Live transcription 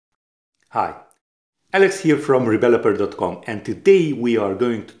Hi, Alex here from Rebeloper.com, and today we are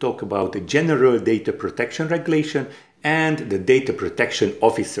going to talk about the General Data Protection Regulation and the Data Protection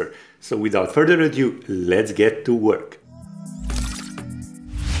Officer. So without further ado, let's get to work.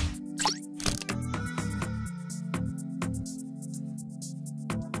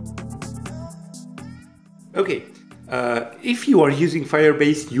 Okay. If you are using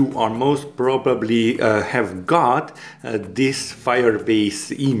Firebase, you are most probably have got this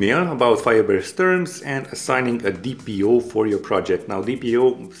Firebase email about Firebase terms and assigning a DPO for your project. Now,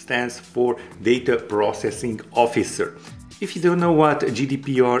 DPO stands for Data Processing Officer. If you don't know what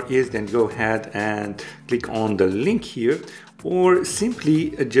GDPR is, then go ahead and click on the link here, or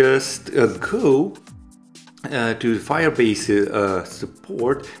simply just go to Firebase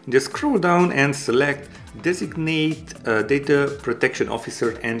support, just scroll down and select designate data protection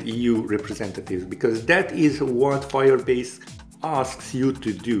officer and EU representative, because that is what Firebase asks you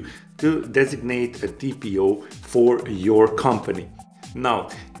to do, to designate a DPO for your company. Now,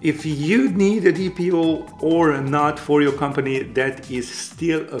 if you need a DPO or not for your company, that is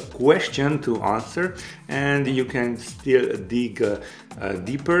still a question to answer, and you can still dig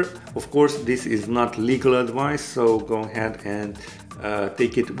deeper. Of course, this is not legal advice, so go ahead and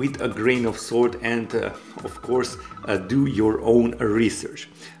take it with a grain of salt, and of course do your own research.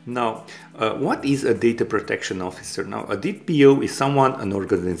 Now, what is a data protection officer? Now, a DPO is someone an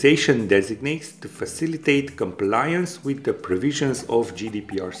organization designates to facilitate compliance with the provisions of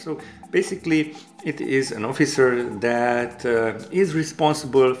GDPR. So basically, it is an officer that is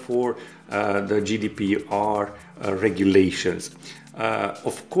responsible for the GDPR regulations.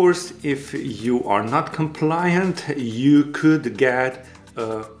 Of course, if you are not compliant, you could get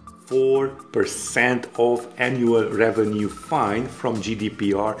 4% of annual revenue fine from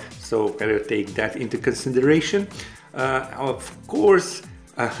GDPR, so better take that into consideration. Of course,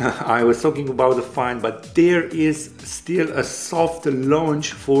 I was talking about the fine, but there is still a soft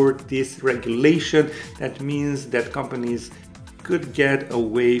launch for this regulation. That means that companies could get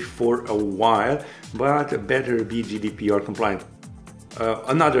away for a while, but better be GDPR compliant.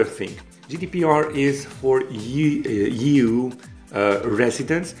 Another thing, GDPR is for EU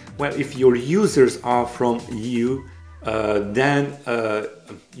residents. Well, if your users are from EU, then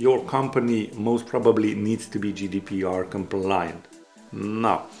your company most probably needs to be GDPR compliant.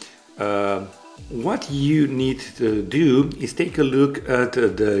 Now, what you need to do is take a look at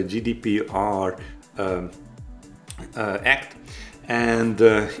the GDPR Act, and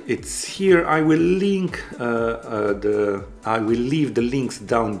it's here. I will link I will leave the links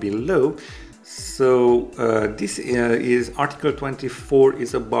down below. So this is Article 24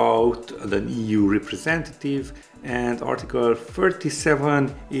 is about the EU representative, and Article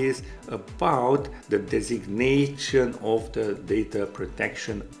 37 is about the designation of the data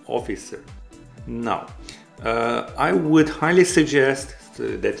protection officer. Now, I would highly suggest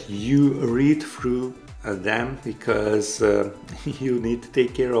that you read through them, because you need to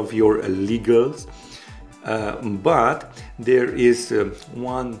take care of your legals, but there is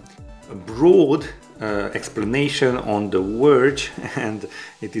one broad explanation on the Verge, and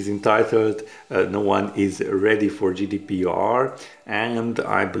it is entitled "No one is ready for GDPR," and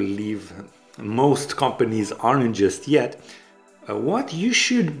I believe most companies aren't just yet. What you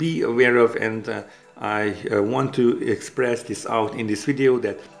should be aware of, and I want to express this out in this video,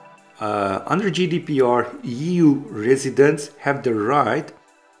 that under GDPR, EU residents have the right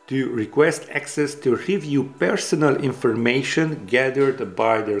to request access to review personal information gathered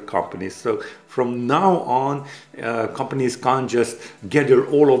by their companies. So from now on, companies can't just gather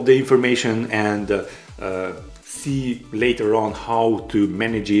all of the information and see later on how to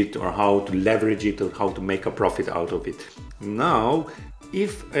manage it, or how to leverage it, or how to make a profit out of it. Now,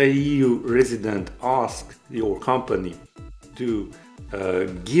 if a EU resident asks your company to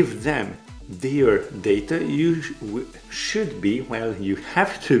give them their data, you should be, well, you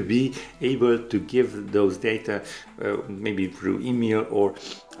have to be able to give those data maybe through email, or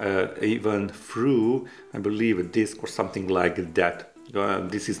even through, I believe, a disk or something like that.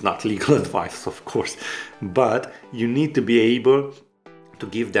 This is not legal advice, of course, but you need to be able to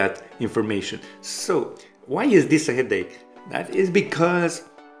give that information. So why is this a headache? That is because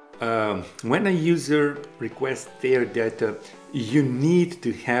when a user requests their data, you need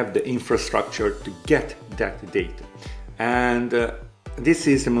to have the infrastructure to get that data. And this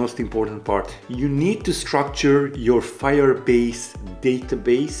is the most important part. You need to structure your Firebase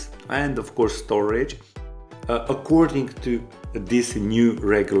database and, of course, storage according to this new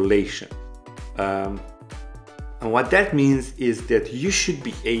regulation. And what that means is that you should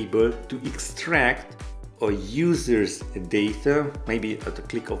be able to extract a user's data, maybe at the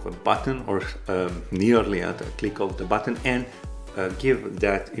click of a button or nearly at a click of the button, and give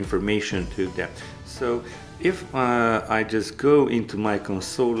that information to them. So if I just go into my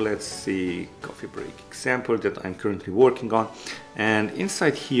console, let's see, coffee break example that I'm currently working on, and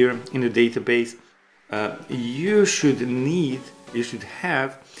inside here in the database, you should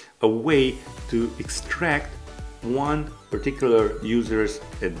have a way to extract one particular user's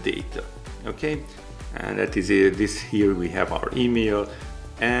data. Okay, and that is it. This here we have our email,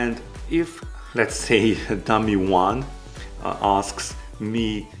 and if, let's say, dummy one asks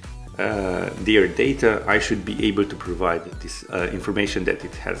me their data, I should be able to provide this information that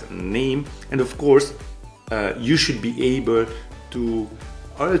it has a name, and of course you should be able to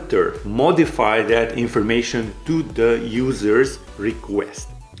modify that information to the user's request.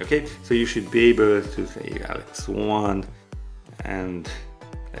 Okay, so you should be able to say Alex1, and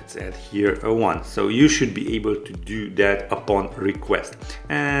let's add here a 1. So you should be able to do that upon request,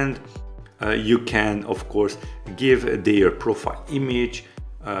 and you can of course give their profile image,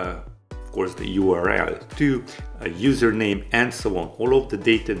 of course the URL too, a username, and so on, all of the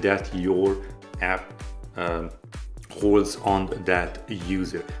data that your app holds on that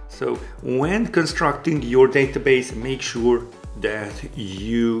user. So when constructing your database, make sure that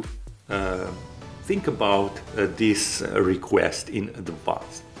you think about this request in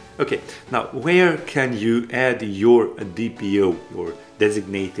advance. Okay, now where can you add your DPO, your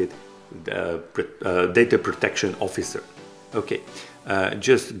designated data protection officer? Okay,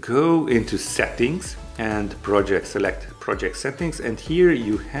 just go into settings and select project settings, and here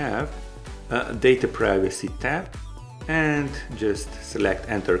you have a data privacy tab, and just select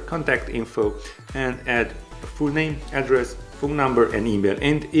enter contact info and add a full name, address, phone number and email.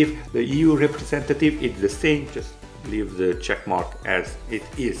 And if the EU representative is the same, just leave the check mark as it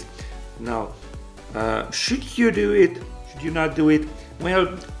is. Now, should you do it? Should you not do it? Well,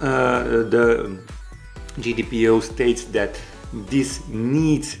 the GDPR states that this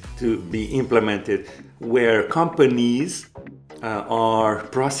needs to be implemented where companies are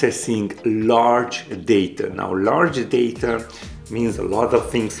processing large data. Now, large data means a lot of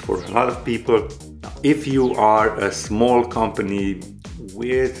things for a lot of people. If you are a small company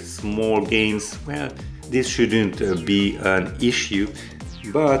with small gains, well, this shouldn't be an issue.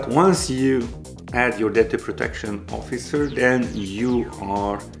 But once you add your data protection officer, then you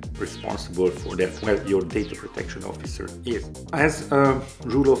are responsible for that. Well, your data protection officer is. As a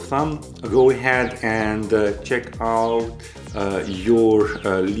rule of thumb, go ahead and check out your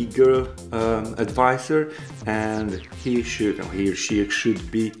legal advisor, and he or she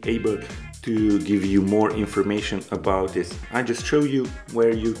should be able to give you more information about this. I just show you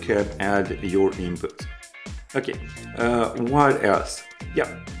where you can add your inputs. Okay, what else? Yeah,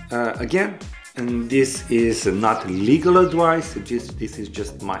 again, and this is not legal advice, this is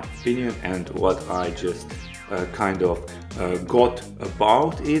just my opinion and what I just kind of got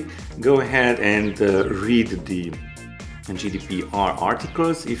about it. Go ahead and read the GDPR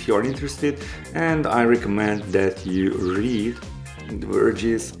articles if you are interested, and I recommend that you read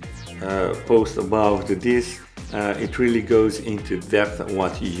Verge's post about this. It really goes into depth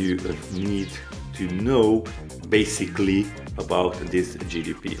what you need to know basically about this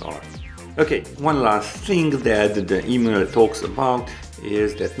GDPR. Okay, one last thing that the email talks about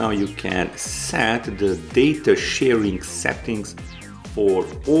is that now you can set the data sharing settings for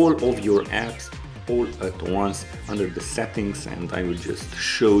all of your apps all at once under the settings, and I will just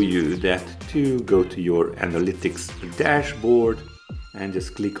show you that too. Go to your analytics dashboard and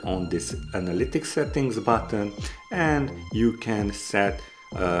just click on this analytics settings button, and you can set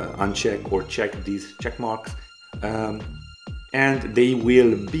uncheck or check these check marks, and they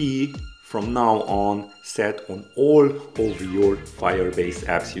will be from now on set on all of your Firebase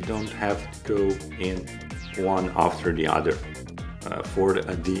apps. You don't have to go in one after the other for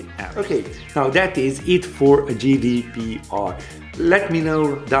the app. Okay, now that is it for GDPR. Let me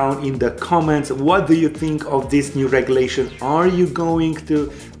know down in the comments, what do you think of this new regulation? Are you going to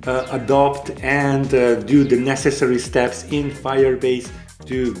adopt and do the necessary steps in Firebase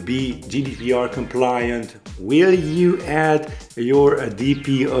to be GDPR compliant? Will you add your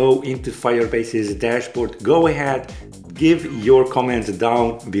DPO into Firebase's dashboard? Go ahead, give your comments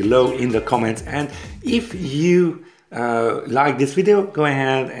down below in the comments, and if you like this video, go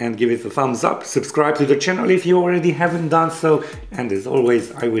ahead and give it a thumbs up. Subscribe to the channel if you already haven't done so, and as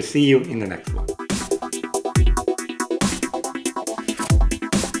always, I will see you in the next one.